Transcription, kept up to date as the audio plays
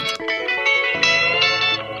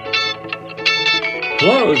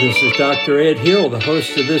Hello, this is Dr. Ed Hill, the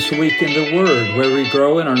host of This Week in the Word, where we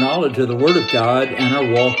grow in our knowledge of the Word of God and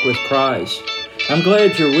our walk with Christ. I'm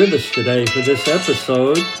glad you're with us today for this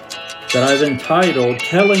episode that I've entitled,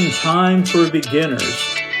 Telling Time for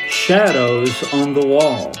Beginners, Shadows on the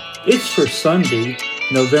Wall. It's for Sunday,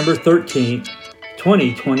 November 13th,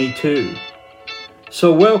 2022.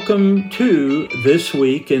 So welcome to This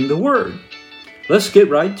Week in the Word. Let's get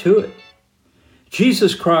right to it.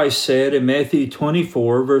 Jesus Christ said in Matthew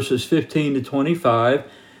 24, verses 15 to 25,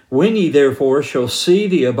 When ye therefore shall see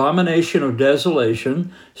the abomination of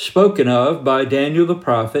desolation spoken of by Daniel the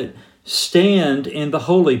prophet, stand in the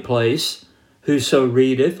holy place, whoso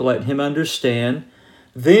readeth, let him understand.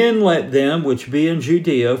 Then let them which be in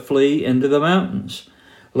Judea flee into the mountains.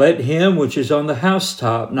 Let him which is on the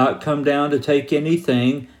housetop not come down to take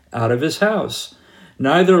anything out of his house.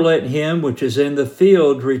 Neither let him which is in the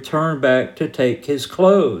field return back to take his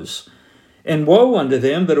clothes. And woe unto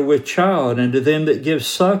them that are with child, and to them that give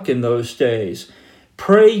suck in those days.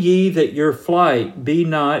 Pray ye that your flight be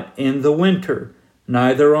not in the winter,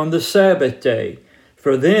 neither on the Sabbath day.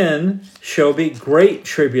 For then shall be great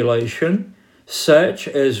tribulation, such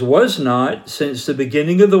as was not since the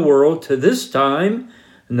beginning of the world to this time,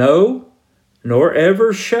 no, nor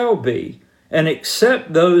ever shall be. And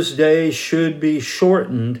except those days should be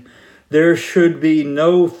shortened, there should be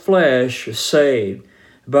no flesh saved.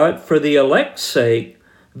 But for the elect's sake,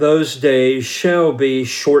 those days shall be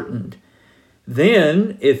shortened.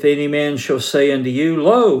 Then, if any man shall say unto you,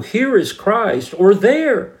 Lo, here is Christ, or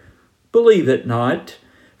there, believe it not.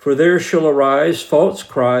 For there shall arise false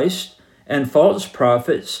Christs and false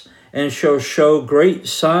prophets, and shall show great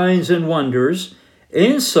signs and wonders,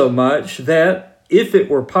 insomuch that, if it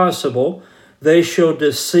were possible, they shall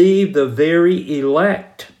deceive the very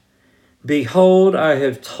elect. Behold, I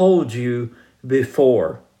have told you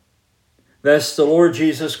before. That's the Lord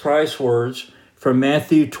Jesus Christ's words from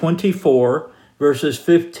Matthew 24, verses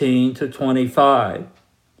 15 to 25.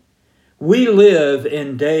 We live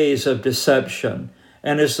in days of deception,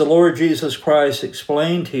 and as the Lord Jesus Christ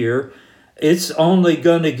explained here, it's only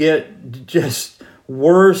going to get just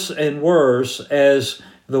worse and worse as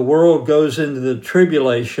the world goes into the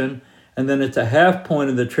tribulation. And then at the half point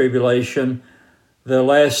of the tribulation, the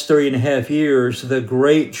last 3.5 years, the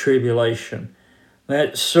Great Tribulation.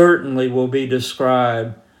 That certainly will be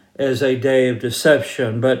described as a day of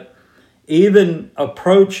deception. But even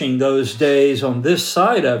approaching those days on this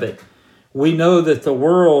side of it, we know that the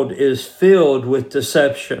world is filled with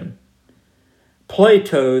deception.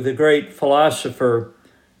 Plato, the great philosopher,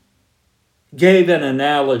 gave an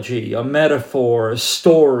analogy, a metaphor, a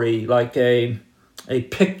story, like a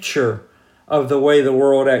picture of the way the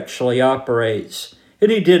world actually operates.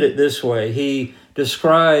 And he did it this way. He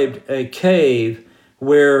described a cave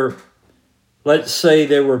where, let's say,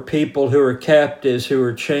 there were people who were captives who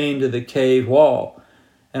were chained to the cave wall.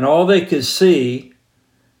 And all they could see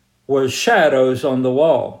was shadows on the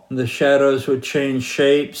wall. The shadows would change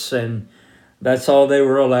shapes, and that's all they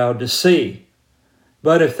were allowed to see.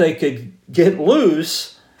 But if they could get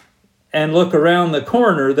loose and look around the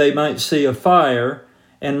corner, they might see a fire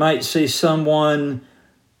and might see someone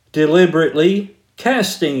deliberately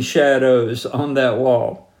casting shadows on that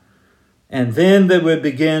wall. And then they would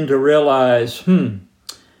begin to realize,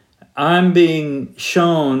 I'm being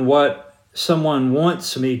shown what someone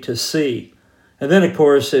wants me to see. And then, of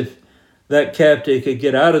course, if that captive could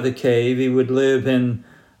get out of the cave, he would live in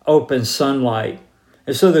open sunlight.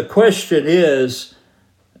 And so the question is,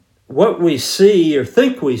 what we see or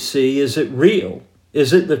think we see, is it real?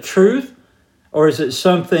 Is it the truth? Or is it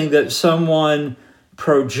something that someone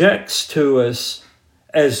projects to us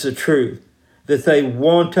as the truth? That they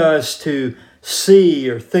want us to see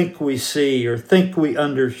or think we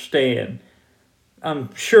understand?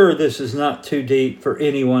 I'm sure this is not too deep for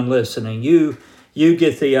anyone listening. You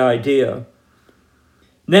get the idea.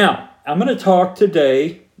 Now, I'm going to talk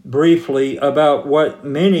today briefly about what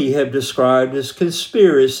many have described as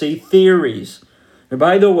conspiracy theories. And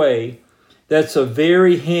by the way, that's a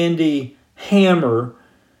very handy hammer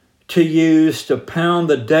to use to pound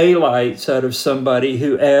the daylights out of somebody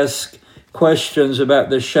who asks questions about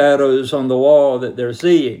the shadows on the wall that they're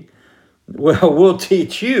seeing. Well, we'll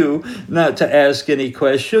teach you not to ask any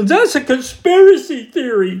questions. That's a conspiracy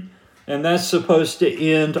theory. And that's supposed to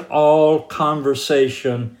end all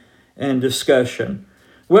conversation and discussion.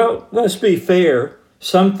 Well, let's be fair.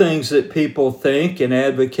 Some things that people think and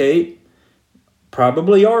advocate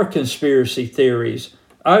probably are conspiracy theories.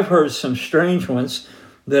 I've heard some strange ones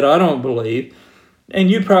that I don't believe,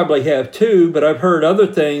 and you probably have too, but I've heard other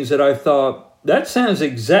things that I thought, that sounds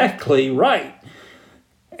exactly right.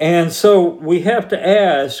 And so we have to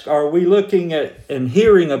ask, are we looking at and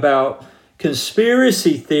hearing about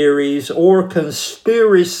conspiracy theories or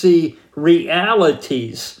conspiracy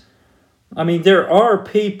realities? I mean, there are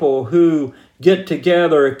people who get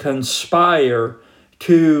together and conspire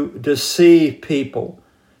to deceive people,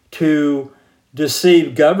 to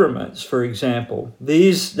deceive governments, for example.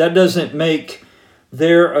 That doesn't make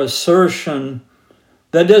their assertion,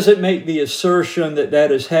 that doesn't make the assertion that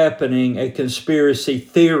that is happening a conspiracy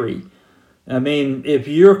theory. I mean, if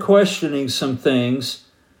you're questioning some things,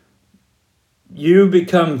 you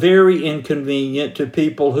become very inconvenient to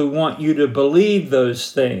people who want you to believe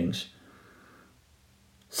those things.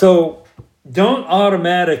 So don't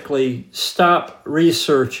automatically stop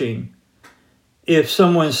researching if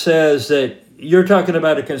someone says that you're talking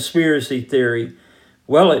about a conspiracy theory.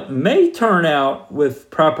 Well, it may turn out with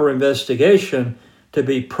proper investigation to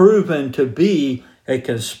be proven to be a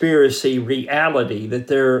conspiracy reality, that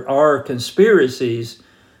there are conspiracies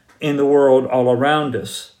in the world all around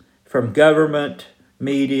us, from government,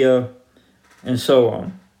 media, and so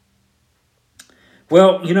on.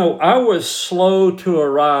 Well, I was slow to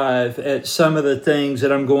arrive at some of the things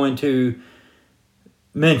that I'm going to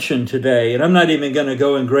mention today, and I'm not even going to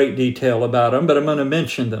go in great detail about them, but I'm going to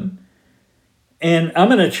mention them. And I'm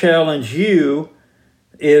going to challenge you,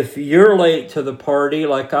 if you're late to the party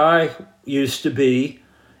like I used to be,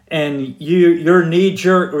 and your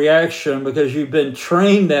knee-jerk reaction, because you've been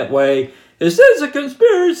trained that way, is this a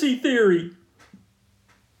conspiracy theory?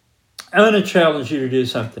 I'm going to challenge you to do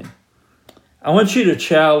something. I want you to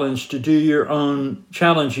challenge you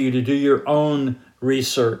to do your own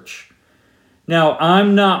research. Now,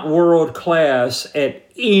 I'm not world class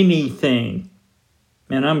at anything,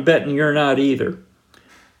 and I'm betting you're not either.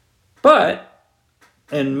 But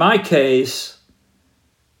in my case,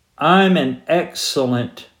 I'm an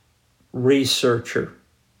excellent researcher.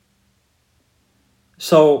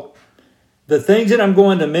 So the things that I'm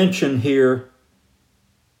going to mention here,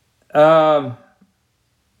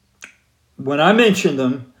 when I mention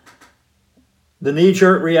them, the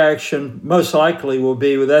knee-jerk reaction most likely will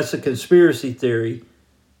be, well, that's a conspiracy theory.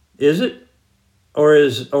 Is it?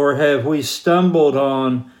 Or have we stumbled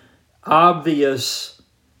on obvious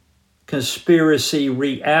conspiracy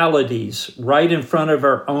realities right in front of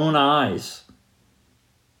our own eyes?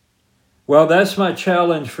 Well, that's my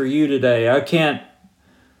challenge for you today. I can't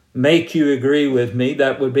make you agree with me.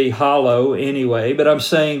 That would be hollow anyway. But I'm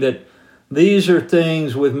saying that these are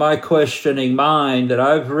things with my questioning mind that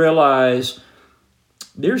I've realized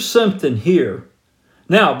there's something here.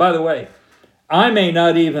 Now, by the way, I may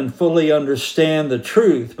not even fully understand the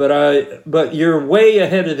truth, but you're way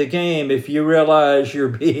ahead of the game if you realize you're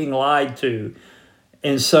being lied to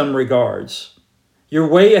in some regards. You're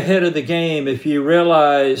way ahead of the game if you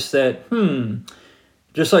realize that,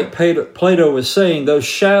 just like Plato was saying, those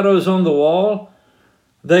shadows on the wall,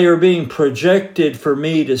 they are being projected for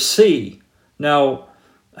me to see. Now,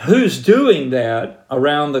 who's doing that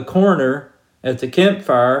around the corner at the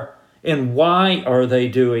campfire, and why are they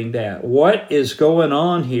doing that? What is going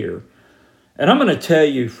on here? And I'm going to tell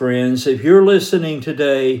you, friends, if you're listening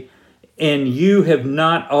today and you have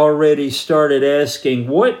not already started asking,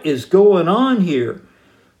 what is going on here?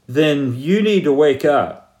 Then you need to wake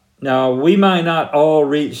up. Now, we might not all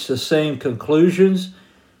reach the same conclusions,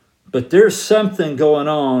 but there's something going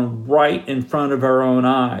on right in front of our own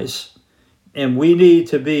eyes. And we need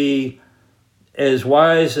to be as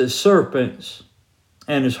wise as serpents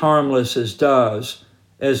and as harmless as doves,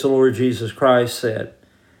 as the Lord Jesus Christ said.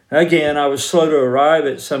 Again, I was slow to arrive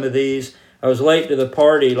at some of these. I was late to the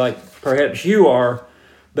party like perhaps you are,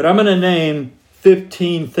 but I'm going to name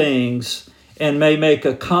 15 things and may make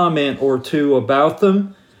a comment or two about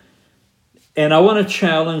them. And I want to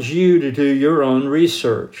challenge you to do your own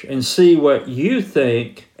research and see what you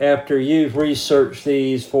think after you've researched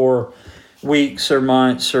these for weeks or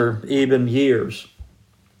months or even years.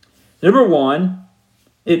 Number one,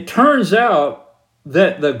 it turns out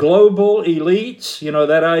that the global elites,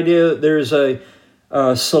 that idea that there's a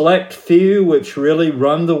select few which really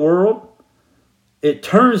run the world, it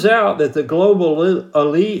turns out that the global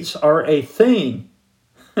elites are a thing.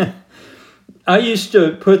 I used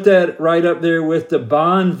to put that right up there with the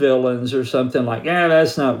Bond villains or something like,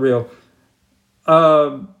 that's not real.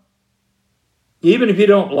 Even if you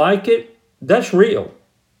don't like it, that's real.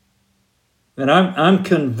 And I'm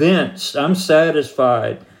convinced, I'm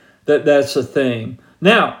satisfied that that's a thing.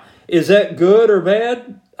 Now, is that good or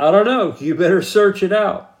bad? I don't know. You better search it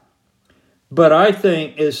out. But I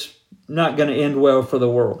think it's not going to end well for the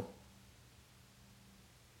world.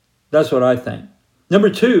 That's what I think. Number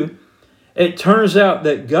two, It turns out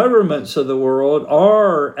that governments of the world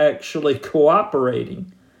are actually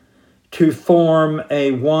cooperating to form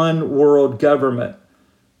a one world government.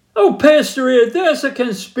 Oh, Pastor Ed, that's a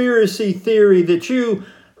conspiracy theory that you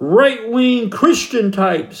right-wing Christian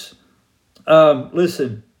types.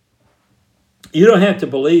 Listen, you don't have to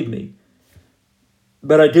believe me,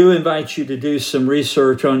 but I do invite you to do some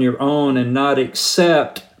research on your own and not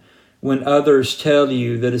accept when others tell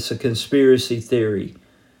you that it's a conspiracy theory.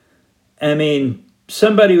 I mean,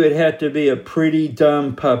 somebody would have to be a pretty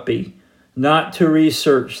dumb puppy not to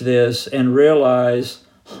research this and realize,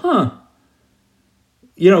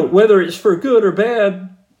 whether it's for good or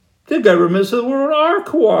bad, the governments of the world are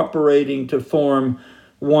cooperating to form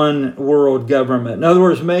one world government. In other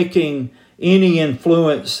words, making any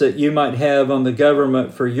influence that you might have on the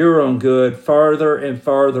government for your own good farther and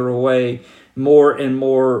farther away, more and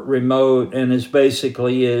more remote, and is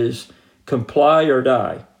basically is comply or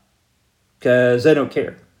die, because they don't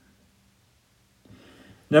care.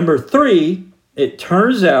 Number 3, it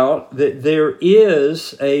turns out that there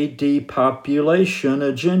is a depopulation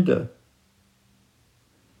agenda.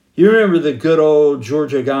 You remember the good old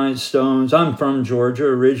Georgia Guidestones? I'm from Georgia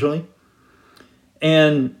originally.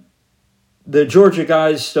 And the Georgia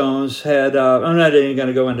Guidestones had, I'm not even going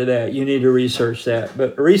to go into that. You need to research that.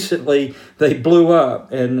 But recently they blew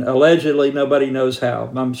up, and allegedly nobody knows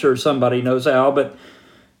how. I'm sure somebody knows how, but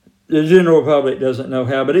the general public doesn't know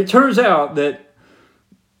how. But it turns out that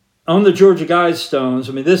on the Georgia Guidestones,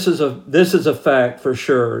 I mean, this is a fact for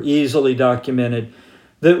sure, easily documented,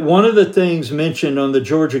 that one of the things mentioned on the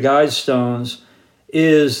Georgia Guidestones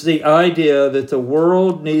is the idea that the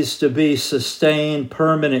world needs to be sustained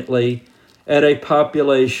permanently at a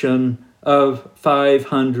population of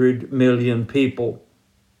 500 million people.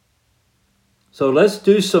 So let's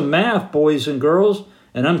do some math, boys and girls,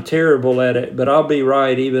 and I'm terrible at it, but I'll be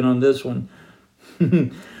right even on this one.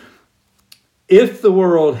 If the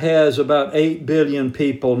world has about 8 billion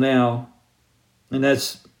people now, and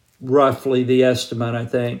that's roughly the estimate, I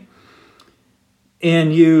think,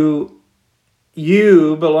 and you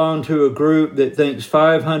belong to a group that thinks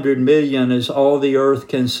 500 million is all the earth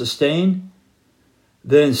can sustain,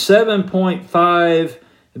 then 7.5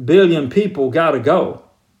 billion people got to go.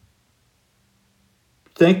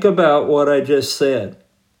 Think about what I just said.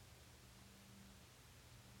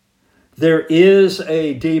 There is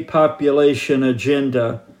a depopulation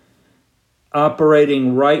agenda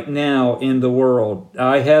operating right now in the world.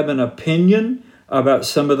 I have an opinion about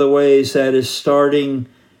some of the ways that is starting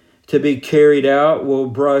to be carried out. We'll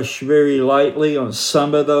brush very lightly on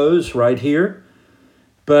some of those right here.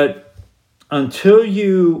 But until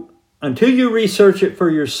you research it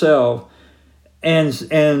for yourself and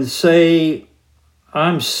say,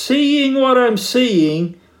 I'm seeing what I'm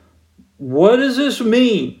seeing, what does this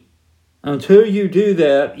mean? Until you do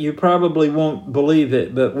that, you probably won't believe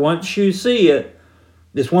it. But once you see it,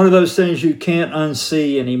 it's one of those things you can't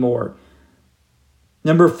unsee anymore.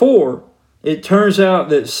 Number 4, it turns out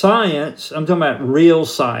that science, I'm talking about real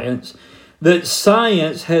science, that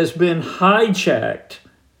science has been hijacked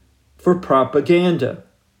for propaganda.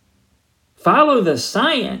 Follow the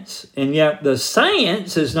science, and yet the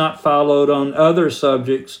science is not followed on other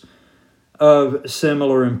subjects of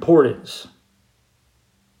similar importance.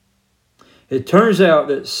 It turns out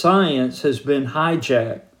that science has been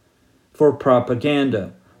hijacked for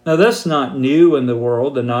propaganda. Now, that's not new in the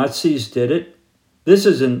world. The Nazis did it. This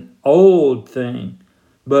is an old thing,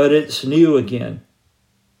 but it's new again.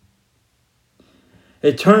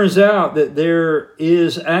 It turns out that there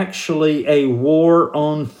is actually a war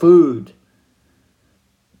on food.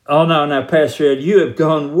 Oh, no, now, Pastor Ed, you have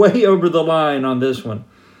gone way over the line on this one.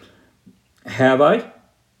 Have I?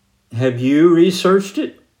 Have you researched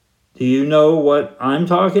it? Do you know what I'm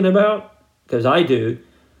talking about? Because I do.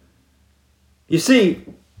 You see,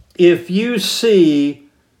 if you see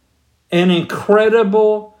an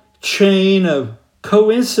incredible chain of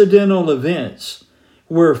coincidental events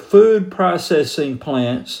where food processing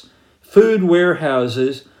plants, food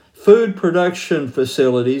warehouses, food production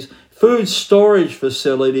facilities, food storage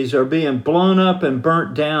facilities are being blown up and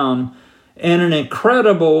burnt down at an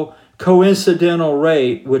incredible coincidental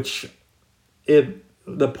rate, which if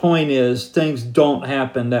the point is, things don't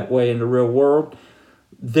happen that way in the real world.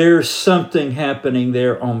 There's something happening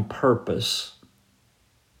there on purpose.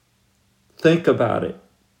 Think about it.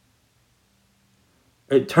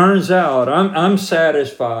 It turns out, I'm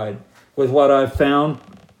satisfied with what I've found,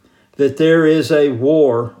 that there is a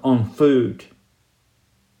war on food.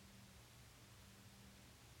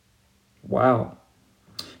 Wow.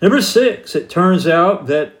 Number 6, it turns out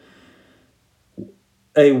that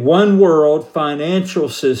a one world financial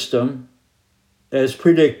system as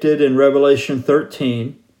predicted in Revelation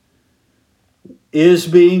 13, is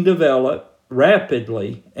being developed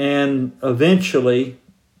rapidly, and eventually,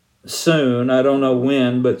 soon, I don't know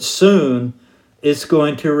when, but soon, it's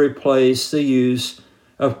going to replace the use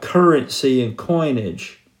of currency and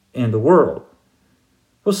coinage in the world.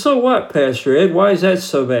 Well, so what, Pastor Ed? Why is that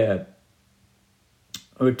so bad?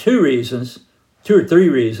 Well, two or three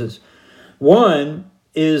reasons. One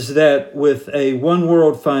is that with a one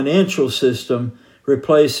world financial system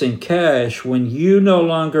replacing cash, when you no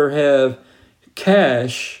longer have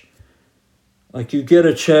cash, like you get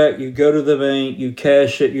a check, you go to the bank, you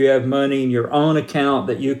cash it, you have money in your own account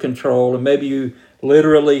that you control, and maybe you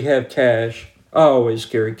literally have cash. I always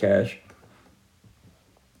carry cash.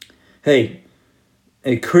 Hey,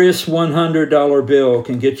 a crisp $100 bill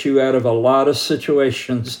can get you out of a lot of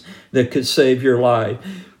situations that could save your life.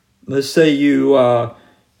 Let's say your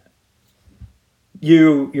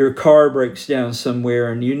car breaks down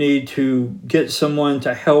somewhere and you need to get someone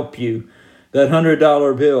to help you. That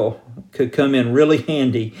 $100 bill could come in really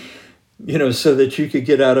handy, so that you could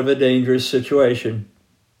get out of a dangerous situation.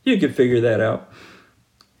 You could figure that out.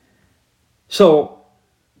 So,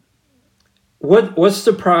 what's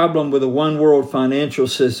the problem with a one world financial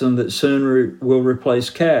system that soon will replace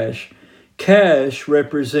cash? Cash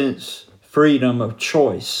represents freedom of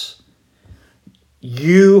choice.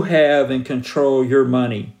 You have and control your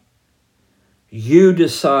money. You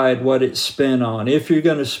decide what it's spent on. If you're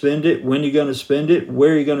going to spend it, when you're going to spend it,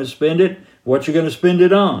 where you're going to spend it, what you're going to spend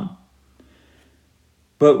it on.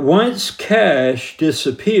 But once cash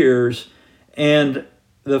disappears and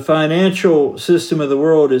the financial system of the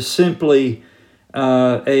world is simply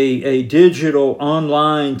a digital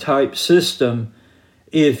online type system,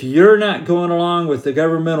 if you're not going along with the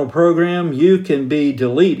governmental program, you can be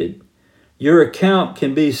deleted. Your account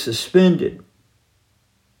can be suspended.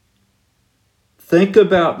 Think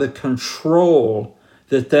about the control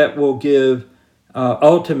that will give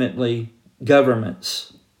ultimately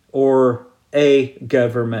governments, or a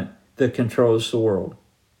government that controls the world.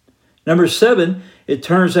 Number 7, it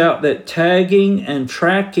turns out that tagging and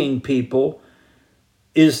tracking people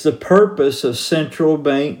is the purpose of central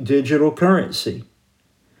bank digital currency.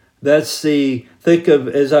 Think of,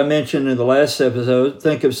 as I mentioned in the last episode,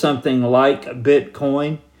 think of something like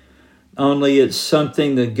Bitcoin. Only it's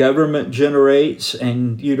something the government generates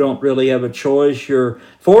and you don't really have a choice. You're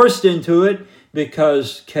forced into it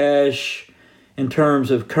because cash in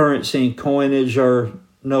terms of currency and coinage are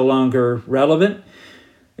no longer relevant.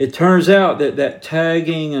 It turns out that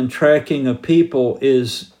tagging and tracking of people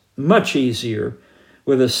is much easier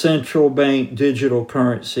with a central bank digital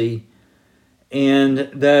currency, and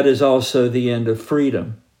that is also the end of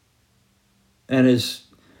freedom. And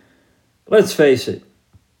let's face it,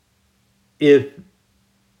 if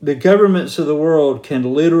the governments of the world can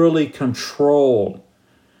literally control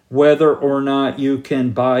whether or not you can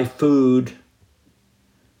buy food,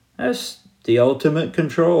 that's the ultimate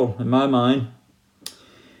control in my mind.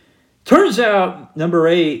 Turns out, number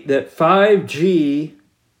 8, that 5G,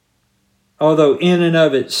 although in and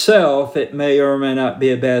of itself, it may or may not be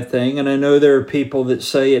a bad thing, and I know there are people that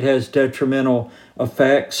say it has detrimental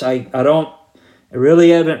effects. I really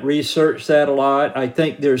haven't researched that a lot. I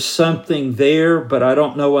think there's something there, but I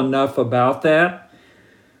don't know enough about that.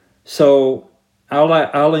 So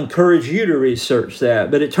I'll encourage you to research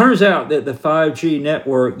that. But it turns out that the 5G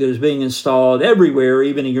network that is being installed everywhere,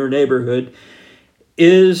 even in your neighborhood,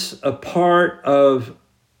 is a part of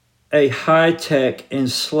a high-tech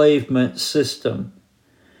enslavement system.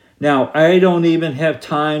 Now, I don't even have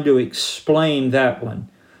time to explain that one.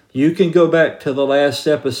 You can go back to the last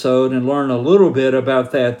episode and learn a little bit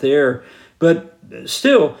about that there. But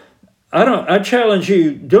still, I challenge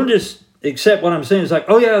you, don't just accept what I'm saying. It's like,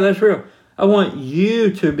 oh yeah, that's real. I want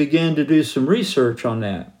you to begin to do some research on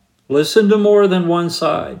that. Listen to more than one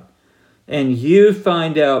side. And you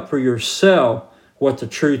find out for yourself what the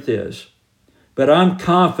truth is. But I'm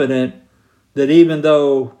confident that even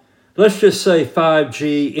though, let's just say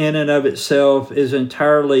 5G in and of itself is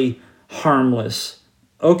entirely harmless.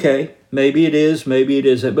 Okay, maybe it is, maybe it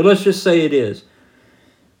isn't, but let's just say it is.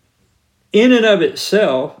 In and of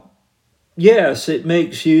itself, yes, it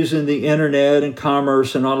makes using the internet and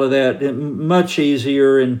commerce and all of that much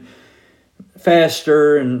easier and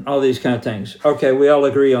faster and all these kind of things. Okay, we all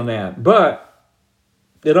agree on that. But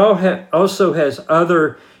it also has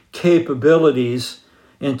other capabilities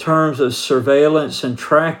in terms of surveillance and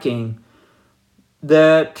tracking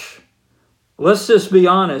that, let's just be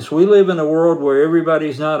honest, we live in a world where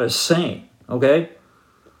everybody's not a saint, okay?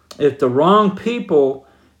 If the wrong people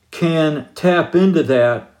can tap into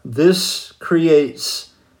that, this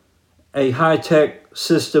creates a high-tech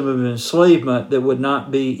system of enslavement that would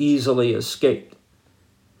not be easily escaped.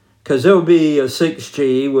 Because there'll be a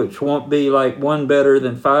 6G, which won't be like one better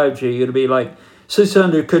than 5G. It'll be like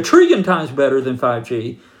 600 quadrillion times better than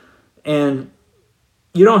 5G. And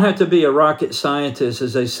you don't have to be a rocket scientist,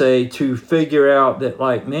 as they say, to figure out that,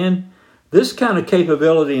 like, man, this kind of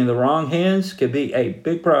capability in the wrong hands could be a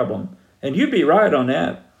big problem. And you'd be right on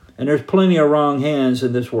that. And there's plenty of wrong hands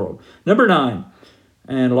in this world. Number 9,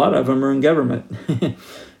 and a lot of them are in government.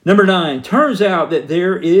 Number 9, turns out that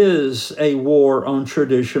there is a war on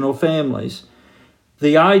traditional families.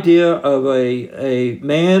 The idea of a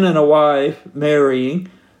man and a wife marrying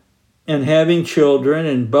and having children,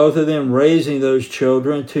 and both of them raising those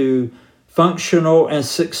children to functional and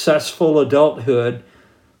successful adulthood,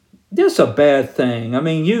 that's a bad thing. I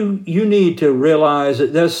mean, you need to realize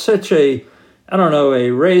that that's such a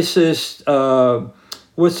racist,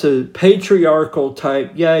 what's the patriarchal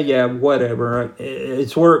type? Yeah, whatever.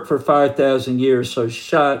 It's worked for 5,000 years, so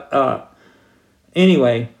shut up.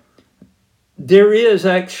 Anyway, there is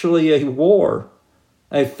actually a war,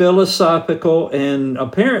 a philosophical and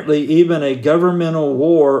apparently even a governmental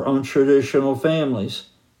war on traditional families.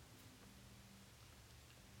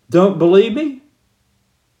 Don't believe me?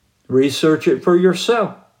 Research it for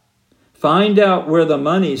yourself. Find out where the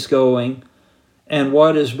money's going and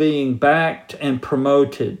what is being backed and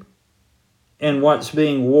promoted and what's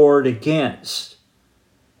being warred against.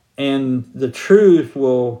 And the truth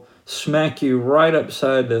will smack you right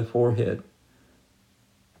upside the forehead.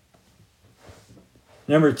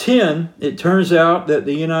 Number 10, it turns out that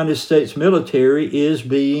the United States military is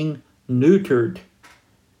being neutered.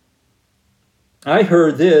 I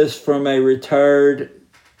heard this from a retired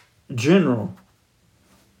general,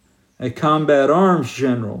 a combat arms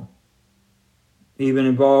general, even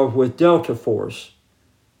involved with Delta Force.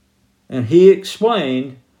 And he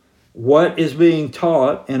explained what is being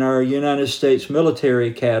taught in our United States military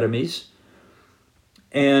academies.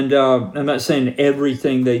 And I'm not saying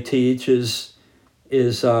everything they teach is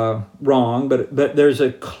wrong, but there's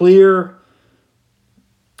a clear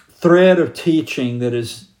thread of teaching that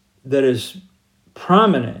is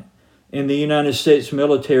prominent in the United States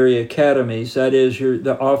military academies. That is,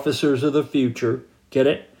 the officers of the future. Get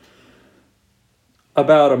it?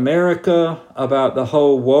 About America, about the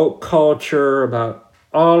whole woke culture, about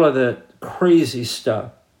all of that crazy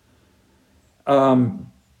stuff. And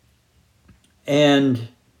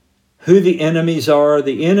who the enemies are.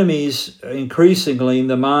 The enemies, increasingly, in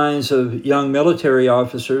the minds of young military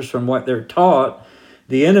officers, from what they're taught,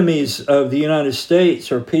 the enemies of the United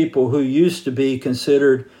States are people who used to be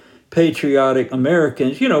considered patriotic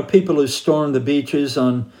Americans. You know, people who stormed the beaches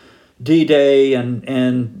on D-Day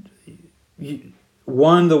and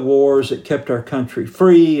won the wars that kept our country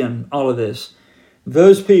free and all of this.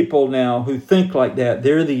 Those people now who think like that,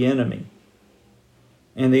 they're the enemy.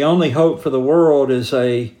 And the only hope for the world is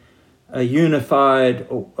a unified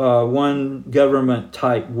one government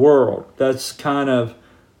type world. That's kind of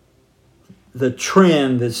the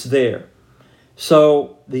trend that's there.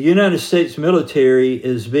 So the United States military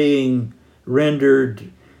is being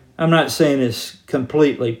rendered, I'm not saying it's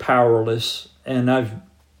completely powerless, and I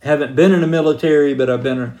haven't been in the military, but I've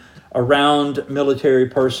been around military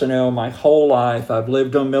personnel my whole life. I've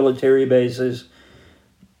lived on military bases.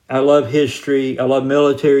 I love history. I love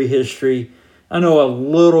military history. I know a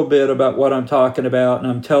little bit about what I'm talking about, and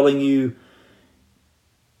I'm telling you,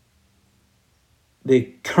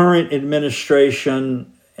 the current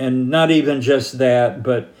administration, and not even just that,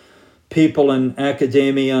 but people in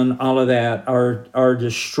academia and all of that are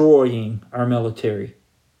destroying our military.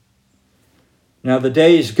 Now, the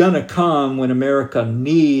day is going to come when America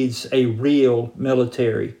needs a real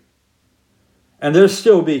military. And there'll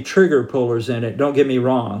still be trigger pullers in it, don't get me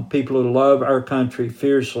wrong, people who love our country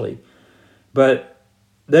fiercely. But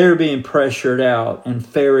they're being pressured out and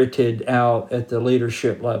ferreted out at the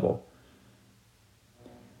leadership level.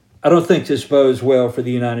 I don't think this bodes well for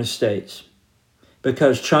the United States.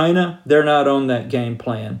 Because China, they're not on that game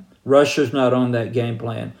plan. Russia's not on that game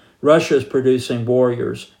plan. Russia's producing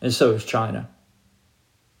warriors, and so is China.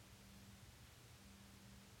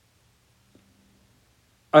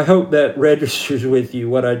 I hope that registers with you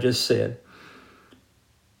what I just said.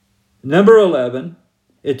 Number 11,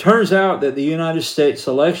 it turns out that the United States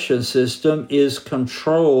election system is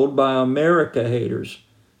controlled by America haters.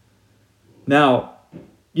 Now,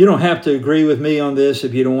 you don't have to agree with me on this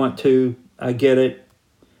if you don't want to. I get it.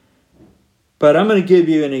 But I'm going to give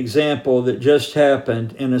you an example that just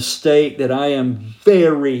happened in a state that I am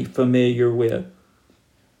very familiar with.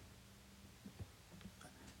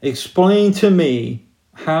 Explain to me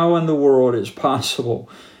how in the world it's possible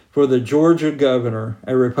for the Georgia governor,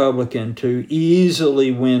 a Republican, to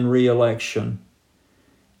easily win re-election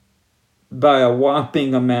by a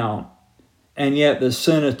whopping amount. And yet the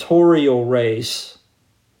senatorial race,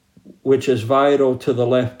 which is vital to the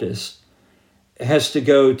leftists, has to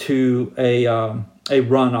go to a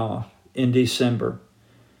runoff in December.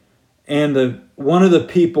 And one of the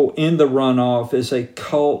people in the runoff is a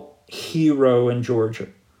cult hero in Georgia,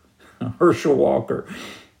 Herschel Walker.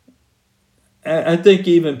 I think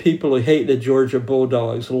even people who hate the Georgia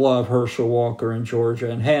Bulldogs love Herschel Walker in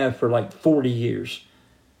Georgia and have for like 40 years.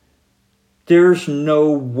 There's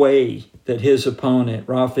no way that his opponent,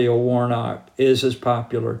 Raphael Warnock, is as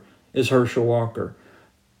popular as Herschel Walker.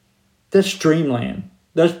 That's dreamland.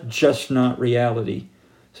 That's just not reality.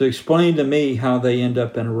 So explain to me how they end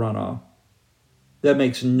up in a runoff. That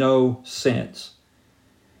makes no sense.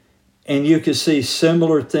 And you can see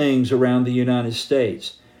similar things around the United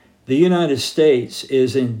States. The United States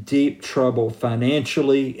is in deep trouble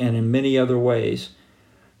financially and in many other ways.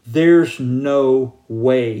 There's no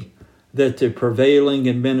way that the prevailing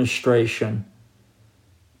administration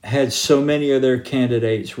had so many of their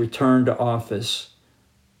candidates return to office.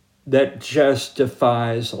 That just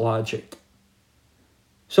defies logic.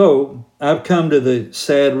 So I've come to the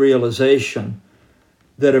sad realization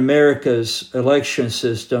that America's election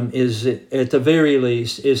system is, at the very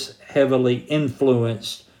least, is heavily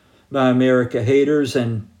influenced by America haters.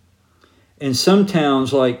 And in some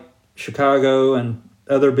towns like Chicago and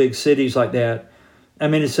other big cities like that, I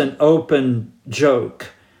mean, it's an open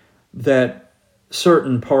joke that a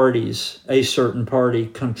certain party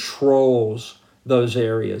controls those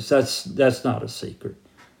areas. That's not a secret.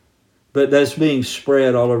 But that's being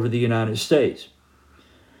spread all over the United States.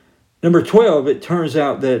 Number 12, it turns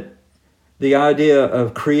out that the idea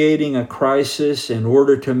of creating a crisis in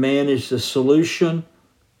order to manage the solution,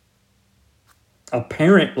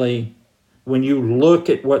 apparently, when you look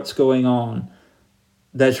at what's going on,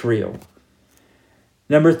 that's real.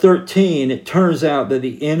 Number 13, it turns out that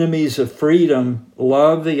the enemies of freedom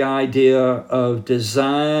love the idea of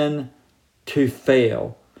design to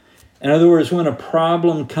fail. In other words, when a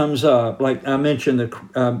problem comes up, like I mentioned,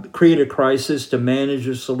 create a crisis to manage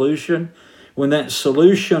a solution, when that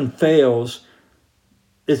solution fails,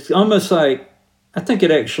 it's almost like, I think it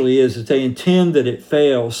actually is, that they intend that it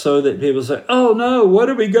fails so that people say, oh no, what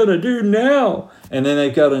are we going to do now? And then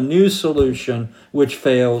they've got a new solution which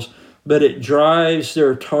fails, but it drives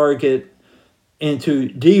their target into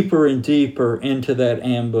deeper and deeper into that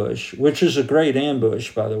ambush, which is a great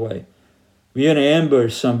ambush, by the way. If you're going to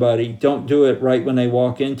ambush somebody, don't do it right when they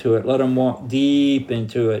walk into it. Let them walk deep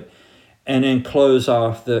into it and then close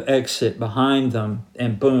off the exit behind them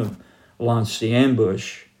and boom, launch the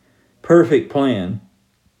ambush. Perfect plan.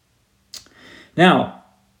 Now,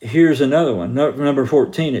 here's another one, number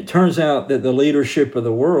 14. It turns out that the leadership of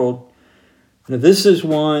the world, now this is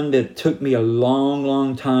one that took me a long,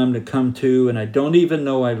 long time to come to, and I don't even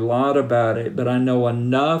know a lot about it, but I know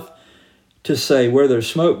enough to say where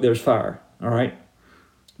there's smoke, there's fire. All right,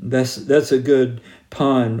 that's a good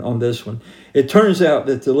pun on this one. It turns out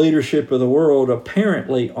that the leadership of the world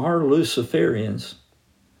apparently are Luciferians.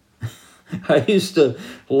 I used to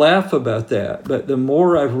laugh about that, but the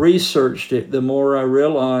more I've researched it, the more I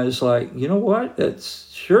realize, like, you know what? That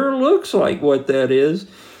sure looks like what that is.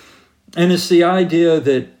 And it's the idea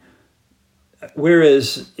that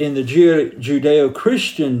whereas in the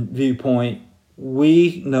Judeo-Christian viewpoint,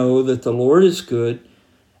 we know that the Lord is good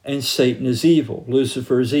and Satan is evil.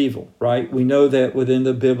 Lucifer is evil, right? We know that within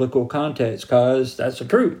the biblical context because that's the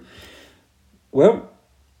truth. Well,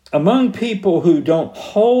 among people who don't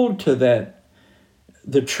hold to that,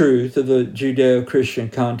 the truth of the Judeo-Christian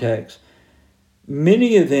context,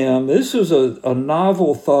 many of them, this was a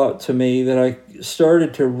novel thought to me that I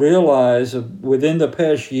started to realize within the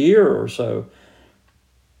past year or so,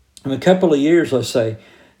 in a couple of years, let's say,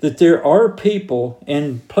 that there are people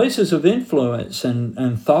in places of influence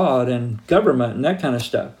and thought and government and that kind of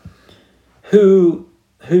stuff who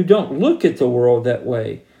don't look at the world that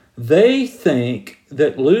way. They think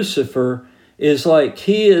that Lucifer is like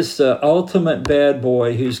he is the ultimate bad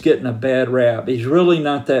boy who's getting a bad rap. He's really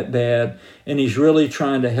not that bad, and he's really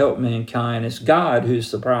trying to help mankind. It's God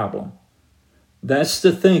who's the problem. That's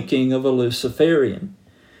the thinking of a Luciferian.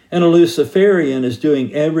 And a Luciferian is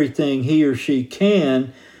doing everything he or she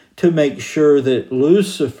can to make sure that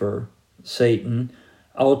Lucifer, Satan,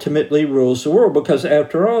 ultimately rules the world. Because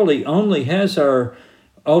after all, he only has our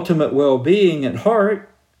ultimate well-being at heart,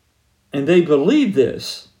 and they believe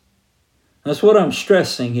this. That's what I'm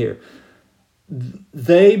stressing here.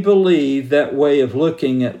 They believe that way of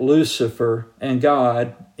looking at Lucifer and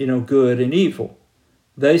God, good and evil.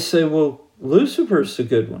 they say, well, Lucifer's the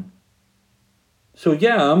good one. So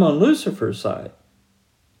yeah, I'm on Lucifer's side.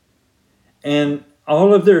 And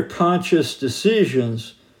all of their conscious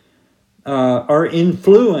decisions are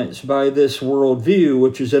influenced by this worldview,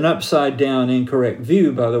 which is an upside-down, incorrect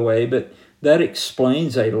view, by the way, but that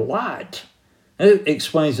explains a lot. It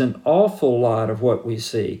explains an awful lot of what we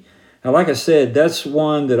see. Now, like I said, that's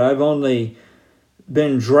one that I've only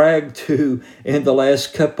been dragged to in the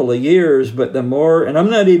last couple of years, but the more, and I'm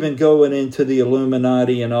not even going into the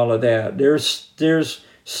Illuminati and all of that. There's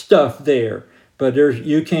stuff there, but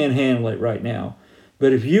you can't handle it right now.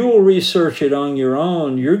 But if you will research it on your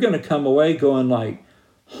own, you're going to come away going like,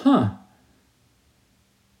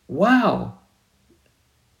 wow.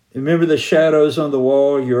 Remember the shadows on the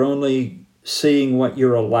wall? You're only seeing what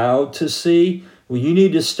you're allowed to see. Well, you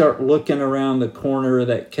need to start looking around the corner of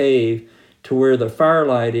that cave to where the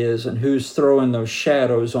firelight is and who's throwing those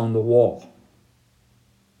shadows on the wall.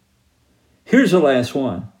 Here's the last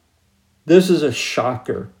one. This is a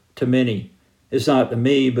shocker to many. It's not to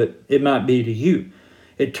me, but it might be to you.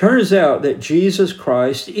 It turns out that Jesus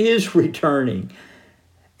Christ is returning,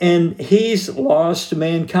 and he's lost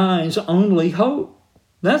mankind's only hope.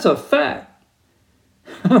 That's a fact.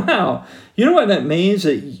 Wow. You know what that means?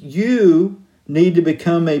 That you need to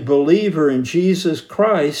become a believer in Jesus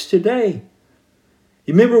Christ today.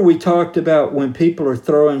 You remember we talked about when people are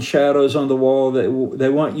throwing shadows on the wall, that they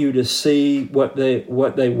want you to see what they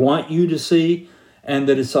want you to see, and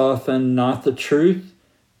that it's often not the truth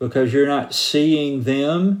because you're not seeing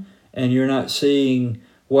them and you're not seeing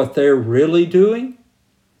what they're really doing?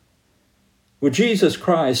 Well, Jesus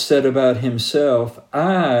Christ said about himself,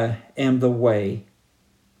 I am the way,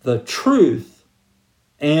 the truth,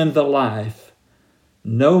 and the life.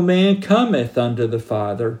 No man cometh unto the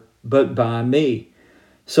Father but by me.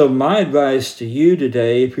 So my advice to you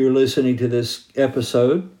today, if you're listening to this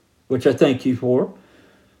episode, which I thank you for,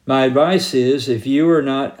 my advice is, if you are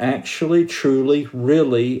not actually, truly,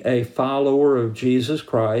 really a follower of Jesus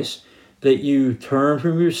Christ, that you turn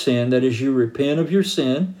from your sin, that is, you repent of your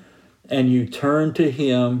sin, and you turn to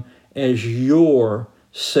him as your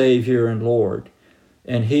Savior and Lord.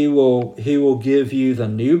 And he will give you the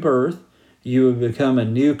new birth. You will become a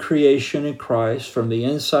new creation in Christ from the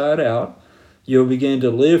inside out. You'll begin to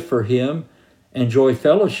live for him, enjoy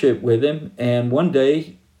fellowship with him, and one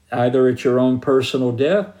day, either at your own personal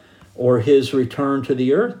death or his return to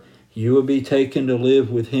the earth, you will be taken to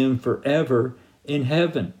live with him forever in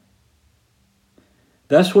heaven.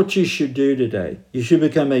 That's what you should do today. You should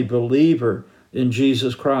become a believer in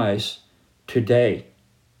Jesus Christ today.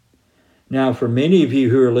 Now, for many of you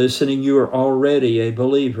who are listening, you are already a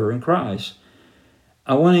believer in Christ.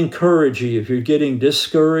 I want to encourage you, if you're getting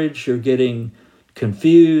discouraged, you're getting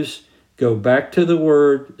confused, go back to the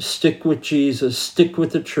Word, stick with Jesus, stick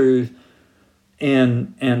with the truth,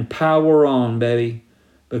 and power on, baby,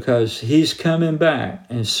 because he's coming back,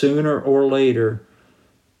 and sooner or later,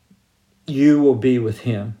 you will be with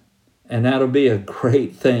him, and that'll be a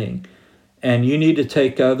great thing. And you need to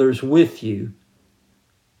take others with you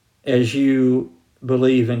as you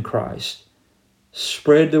believe in Christ.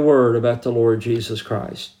 Spread the word about the Lord Jesus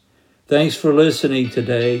Christ. Thanks for listening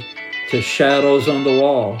today to Shadows on the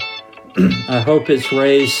Wall. I hope it's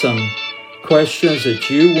raised some questions that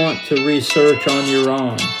you want to research on your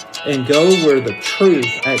own and go where the truth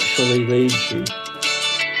actually leads you.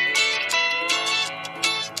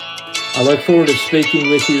 I look forward to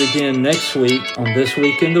speaking with you again next week on This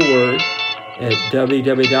Week in the Word at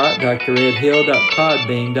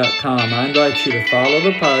www.dredhill.podbean.com. I invite you to follow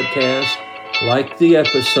the podcast, like the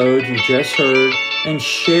episode you just heard, and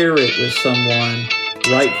share it with someone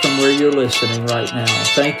right from where you're listening right now.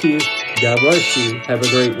 Thank you. God bless you. Have a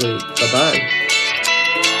great week. Bye-bye.